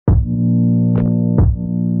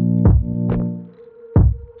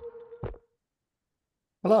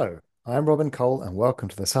Hello, I'm Robin Cole, and welcome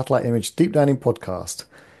to the Satellite Image Deep Learning Podcast.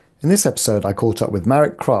 In this episode, I caught up with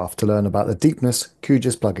Marek to learn about the Deepness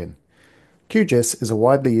QGIS plugin. QGIS is a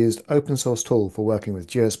widely used open source tool for working with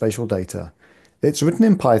geospatial data. It's written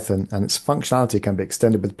in Python and its functionality can be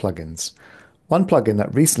extended with plugins. One plugin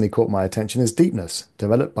that recently caught my attention is Deepness,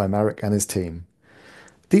 developed by Marek and his team.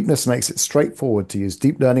 Deepness makes it straightforward to use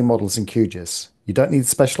deep learning models in QGIS. You don't need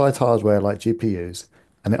specialized hardware like GPUs,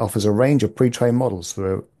 and it offers a range of pre-trained models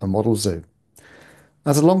through a model zoo.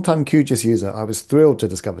 As a long-time QGIS user, I was thrilled to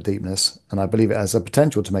discover Deepness, and I believe it has the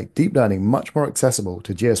potential to make deep learning much more accessible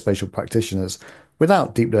to geospatial practitioners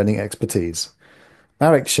without deep learning expertise.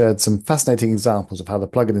 Marek shared some fascinating examples of how the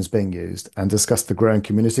plugin is being used and discussed the growing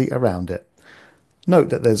community around it.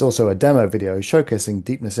 Note that there's also a demo video showcasing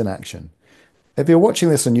Deepness in action. If you're watching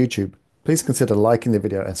this on YouTube, please consider liking the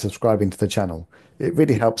video and subscribing to the channel. It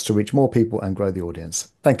really helps to reach more people and grow the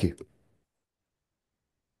audience. Thank you.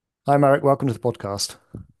 Hi, Marek. Welcome to the podcast.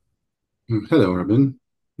 Hello, Robin.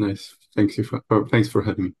 Nice. Thanks for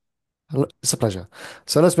having me. It's a pleasure.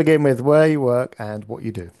 So let's begin with where you work and what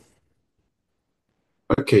you do.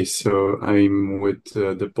 Okay, so I'm with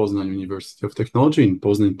the Poznań University of Technology in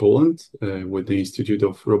Poznań, Poland, with the Institute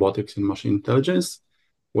of Robotics and Machine Intelligence,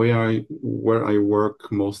 where I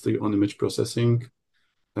work mostly on image processing.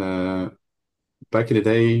 Uh, Back in the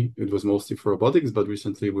day, it was mostly for robotics, but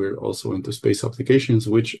recently we're also into space applications,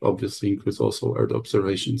 which obviously includes also Earth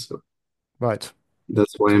observation. So Right.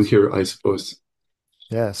 that's why I'm here, I suppose.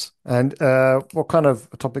 Yes. And what kind of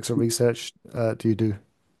topics of research do you do?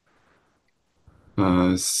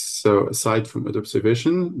 So aside from Earth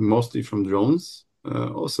observation, mostly from drones,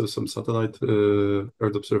 also some satellite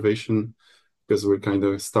Earth observation, because we kind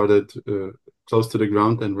of started close to the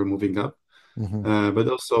ground and we're moving up. Hmm. But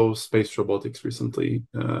also space robotics recently.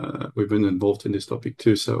 We've been involved in this topic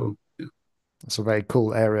too. So yeah. It's a very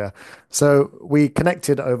cool area. So we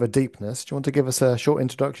connected over Deepness. Do you want to give us a short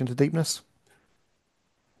introduction to Deepness?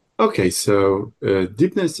 Okay, so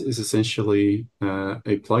Deepness is essentially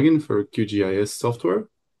a plugin for QGIS software.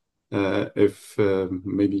 If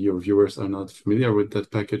maybe your viewers are not familiar with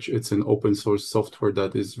that package, it's an open source software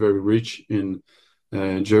that is very rich in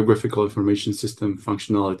geographical information system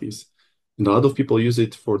functionalities. And a lot of people use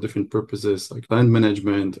it for different purposes like land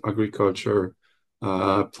management, agriculture,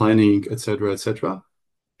 planning, etc., etc.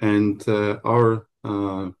 And our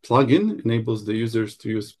plugin enables the users to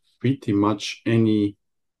use pretty much any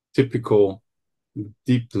typical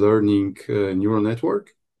deep learning neural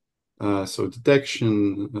network, so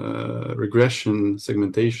detection, regression,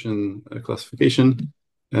 segmentation, classification,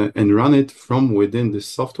 and run it from within the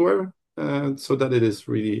software so that it is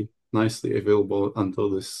really nicely available until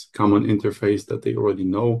this common interface that they already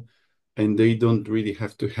know. And they don't really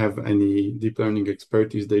have to have any deep learning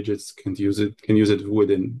expertise. They just can use it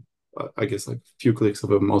within, I guess, like a few clicks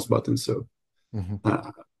of a mouse button. So, Hmm.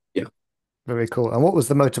 uh, yeah. Very cool. And what was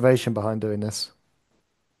the motivation behind doing this?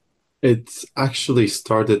 It actually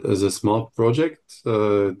started as a small project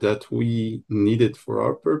that we needed for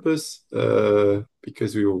our purpose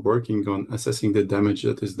because we were working on assessing the damage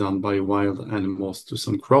that is done by wild animals to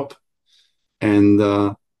some crop.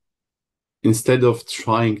 And instead of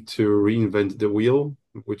trying to reinvent the wheel,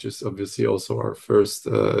 which is obviously also our first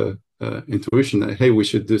intuition, that, hey, we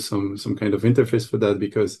should do some kind of interface for that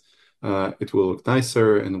because it will look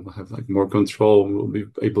nicer and we'll have like more control. We'll be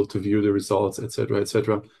able to view the results, etc.,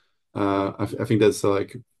 etc. I think that's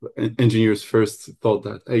like engineers' first thought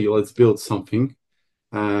that, hey, let's build something.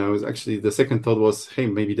 Was actually the second thought was, hey,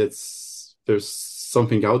 maybe there's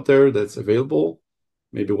something out there that's available.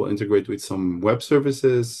 Maybe we'll integrate with some web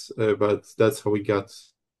services, but that's how we got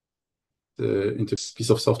into this piece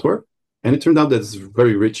of software. And it turned out that it's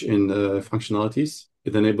very rich in functionalities.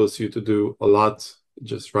 It enables you to do a lot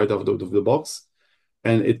just right out of the box.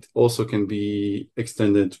 And it also can be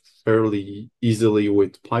extended fairly easily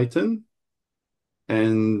with Python.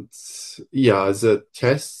 And yeah, as a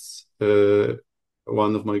test,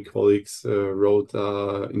 one of my colleagues wrote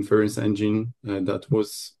an inference engine that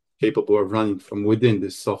was capable of running from within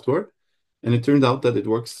this software. And it turned out that it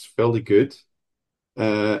works fairly good.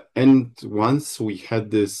 And once we had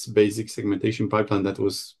this basic segmentation pipeline that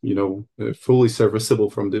was, fully serviceable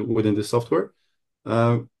from within the software,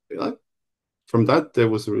 uh, uh, from that there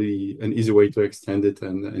was really an easy way to extend it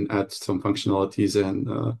and add some functionalities. And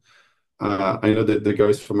I know that the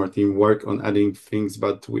guys from our team work on adding things,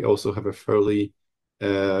 but we also have a fairly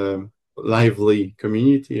uh, lively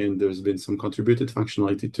community, and there's been some contributed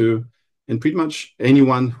functionality too. And pretty much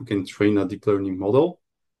anyone who can train a deep learning model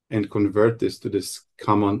and convert this to this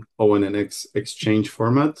common ONNX exchange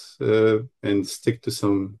format and stick to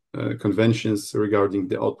some conventions regarding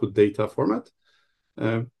the output data format,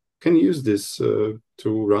 uh, can use this to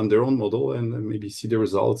run their own model and maybe see the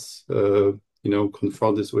results,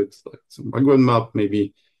 confront this with like, some background map,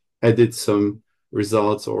 maybe edit some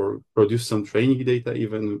results or produce some training data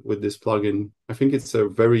even with this plugin. I think it's a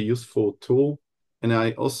very useful tool. And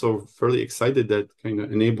I also fairly excited that kind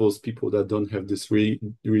of enables people that don't have this really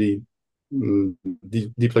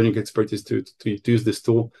deep learning expertise to use this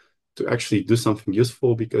tool to actually do something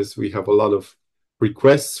useful, because we have a lot of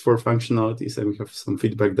requests for functionalities and we have some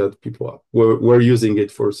feedback that people were using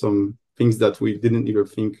it for some things that we didn't even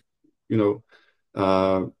think,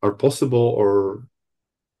 are possible, or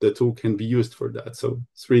the tool can be used for that. So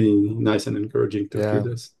it's really nice and encouraging to hear Yeah,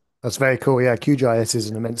 this. that's very cool. Yeah, QGIS is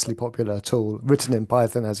an immensely popular tool written in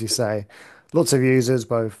Python, as you say. Lots of users,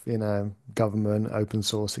 both, government, open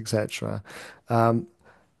source, etc.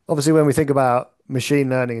 Obviously, when we think about machine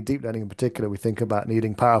learning and deep learning in particular, we think about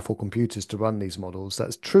needing powerful computers to run these models.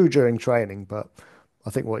 That's true during training, but I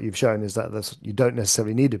think what you've shown is that you don't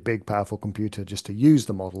necessarily need a big, powerful computer just to use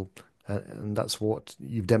the model. And that's what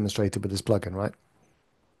you've demonstrated with this plugin, right?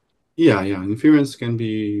 Yeah. Inference can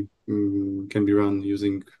be run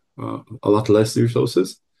using a lot less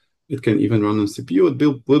resources. It can even run on CPU.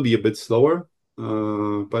 Will be a bit slower,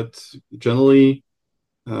 but generally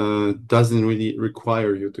doesn't really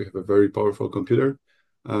require you to have a very powerful computer.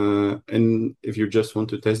 And if you just want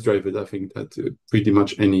to test drive it, I think that pretty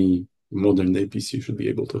much any modern day PC should be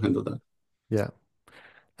able to handle that. Yeah.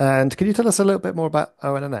 And can you tell us a little bit more about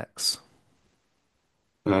ONNX?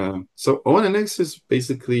 So ONNX is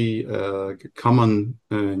basically a common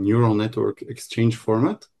neural network exchange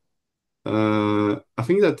format. I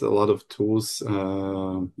think that a lot of tools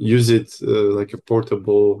use it like a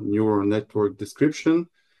portable neural network description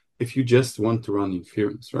if you just want to run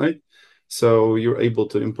inference, right? So you're able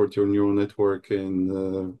to import your neural network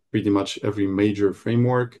in pretty much every major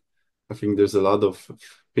framework. I think there's a lot of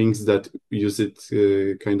things that use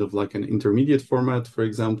it kind of like an intermediate format, for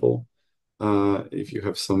example. If you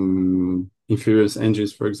have some inference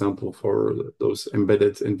engines, for example, for those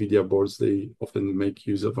embedded NVIDIA boards, they often make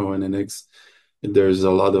use of ONNX. There's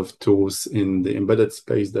a lot of tools in the embedded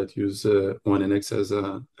space that use ONNX as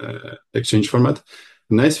a exchange format.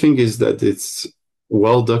 The nice thing is that it's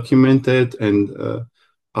well documented, and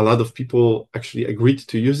a lot of people actually agreed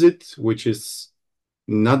to use it, which is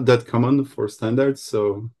not that common for standards.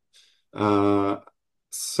 Uh,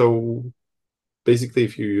 so basically,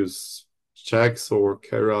 if you use checks or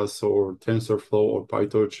keras or TensorFlow or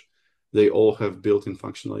PyTorch, they all have built-in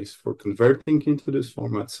functionalities for converting into this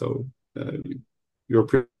format. So uh, your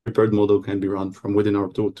prepared model can be run from within our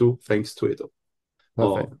tool too, thanks to it.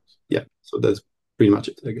 Perfect. Yeah, so that's pretty much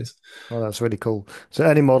it, I guess. Well, that's really cool. So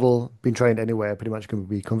any model being trained anywhere pretty much can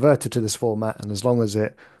be converted to this format, and as long as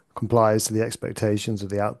it complies to the expectations of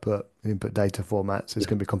the output and input data formats, it's Yeah.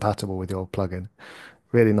 going to be compatible with your plugin.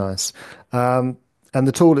 Really nice. Um, and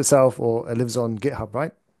the tool itself, or it lives on GitHub,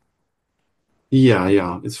 right?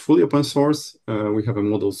 Yeah. It's fully open source. We have a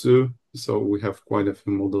model zoo, so we have quite a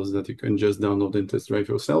few models that you can just download and test drive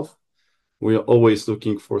yourself. We are always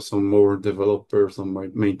looking for some more developers and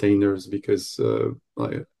maintainers, because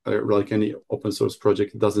like any open source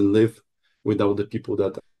project, it doesn't live without the people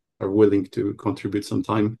that are willing to contribute some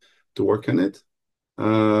time to work on it.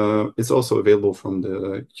 It's also available from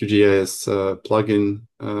the QGIS plugin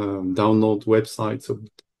download website. So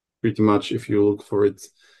pretty much if you look for it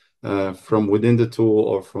from within the tool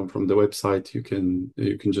or from the website, you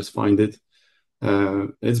can just find it.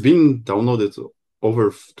 It's been downloaded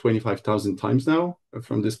over 25,000 times now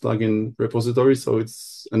from this plugin repository. So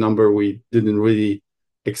it's a number we didn't really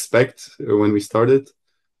expect when we started.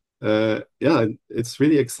 Yeah, it's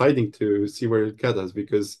really exciting to see where it gets us,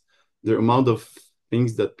 because the amount of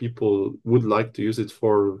things that people would like to use it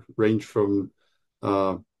for range from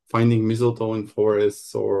uh, finding mistletoe in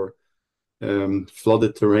forests, or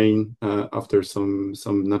flooded terrain after some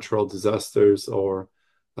natural disasters, or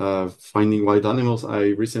finding wild animals. I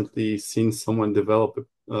recently seen someone develop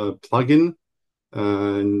a plugin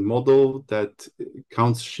model that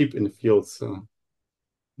counts sheep in the fields. So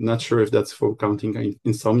not sure if that's for counting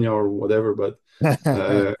insomnia or whatever, but I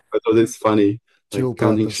thought it's funny, Dual like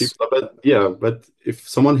counting sheep. purpose. But yeah, but if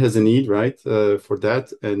someone has a need, right, for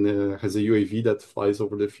that, and has a UAV that flies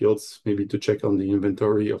over the fields, maybe to check on the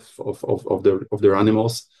inventory of their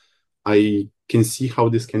animals, I can see how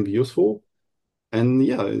this can be useful. And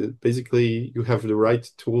yeah, basically you have the right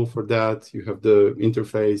tool for that. You have the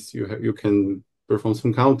interface. You can perform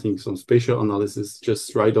some counting, some spatial analysis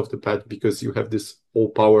just right off the bat because you have this whole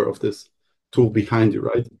power of this tool behind you,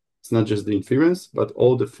 right? It's not just the inference, but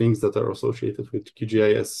all the things that are associated with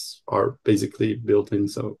QGIS are basically built in.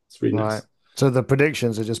 So it's really Right. nice. So the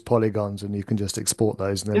predictions are just polygons and you can just export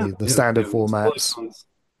those and then Yeah, the yeah, standard yeah. It's formats.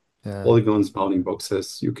 Yeah. polygons, bounding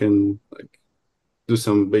boxes. You can like do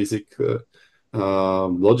some basic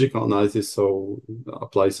logical analysis. So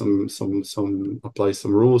apply some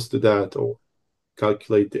rules to that, or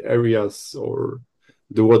calculate the areas, or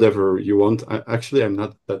do whatever you want. I'm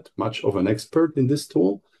not that much of an expert in this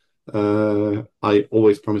tool. I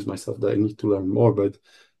always promise myself that I need to learn more, but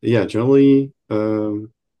yeah, generally,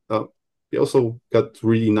 we also got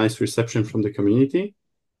really nice reception from the community.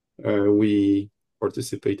 We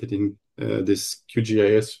participated in this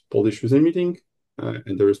QGIS Polish user meeting,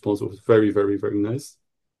 and the response was very, very, very nice.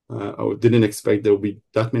 I didn't expect there will be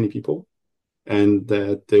that many people, and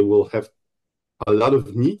that they will have a lot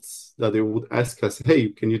of needs that they would ask us, "Hey,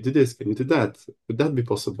 can you do this? Can you do that? Would that be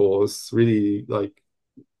possible?" It's really like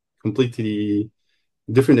completely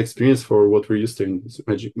different experience for what we're used to in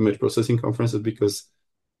image processing conferences because,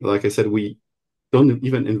 like I said, we don't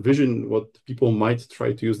even envision what people might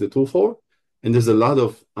try to use the tool for. And there's a lot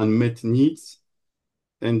of unmet needs,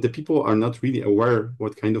 and the people are not really aware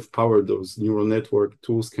what kind of power those neural network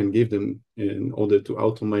tools can give them in order to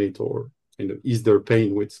automate or kind of ease their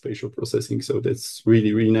pain with spatial processing. So that's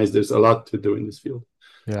really, really nice. There's a lot to do in this field.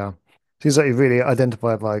 Yeah. Seems like you really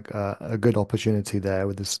identified like a good opportunity there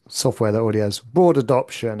with this software that already has broad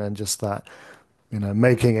adoption and just that,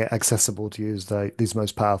 making it accessible to use these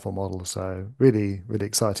most powerful models. So really, really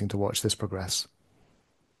exciting to watch this progress.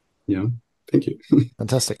 Yeah. Thank you.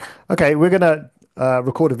 Fantastic. Okay, we're gonna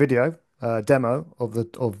record a video demo of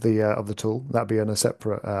the tool. That'll be on a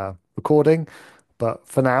separate recording. But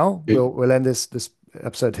for now, Okay. we'll end this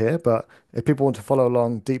episode here. But if people want to follow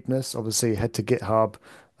along Deepness, obviously head to GitHub.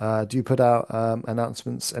 Do you put out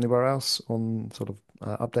announcements anywhere else on sort of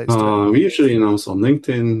updates to it? We usually announce on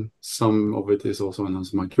LinkedIn. Some of it is also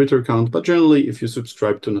announced on my Twitter account. But generally, if you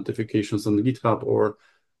subscribe to notifications on GitHub or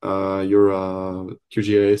you're a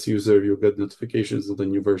QGIS user, you get notifications of the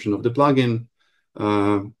new version of the plugin.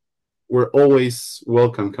 Uh, we're always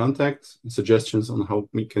welcome contact, suggestions on how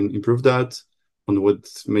we can improve that, on what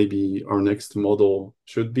maybe our next model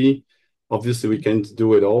should be. Obviously, we can't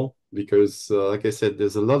do it all because, like I said,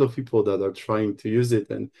 there's a lot of people that are trying to use it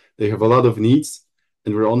and they have a lot of needs,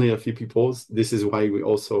 and we're only a few people. This is why we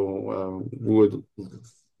also would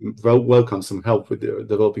welcome some help with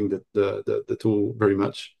developing the tool very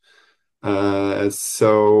much.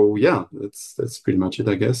 So yeah, that's pretty much it,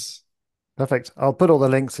 I guess. Perfect. I'll put all the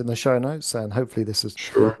links in the show notes, and hopefully this has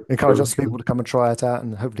Sure, encouraged sure, lots of sure. people to come and try it out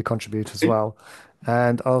and hopefully contribute as Okay. well.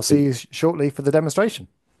 And I'll see you shortly for the demonstration.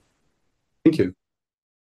 Thank you.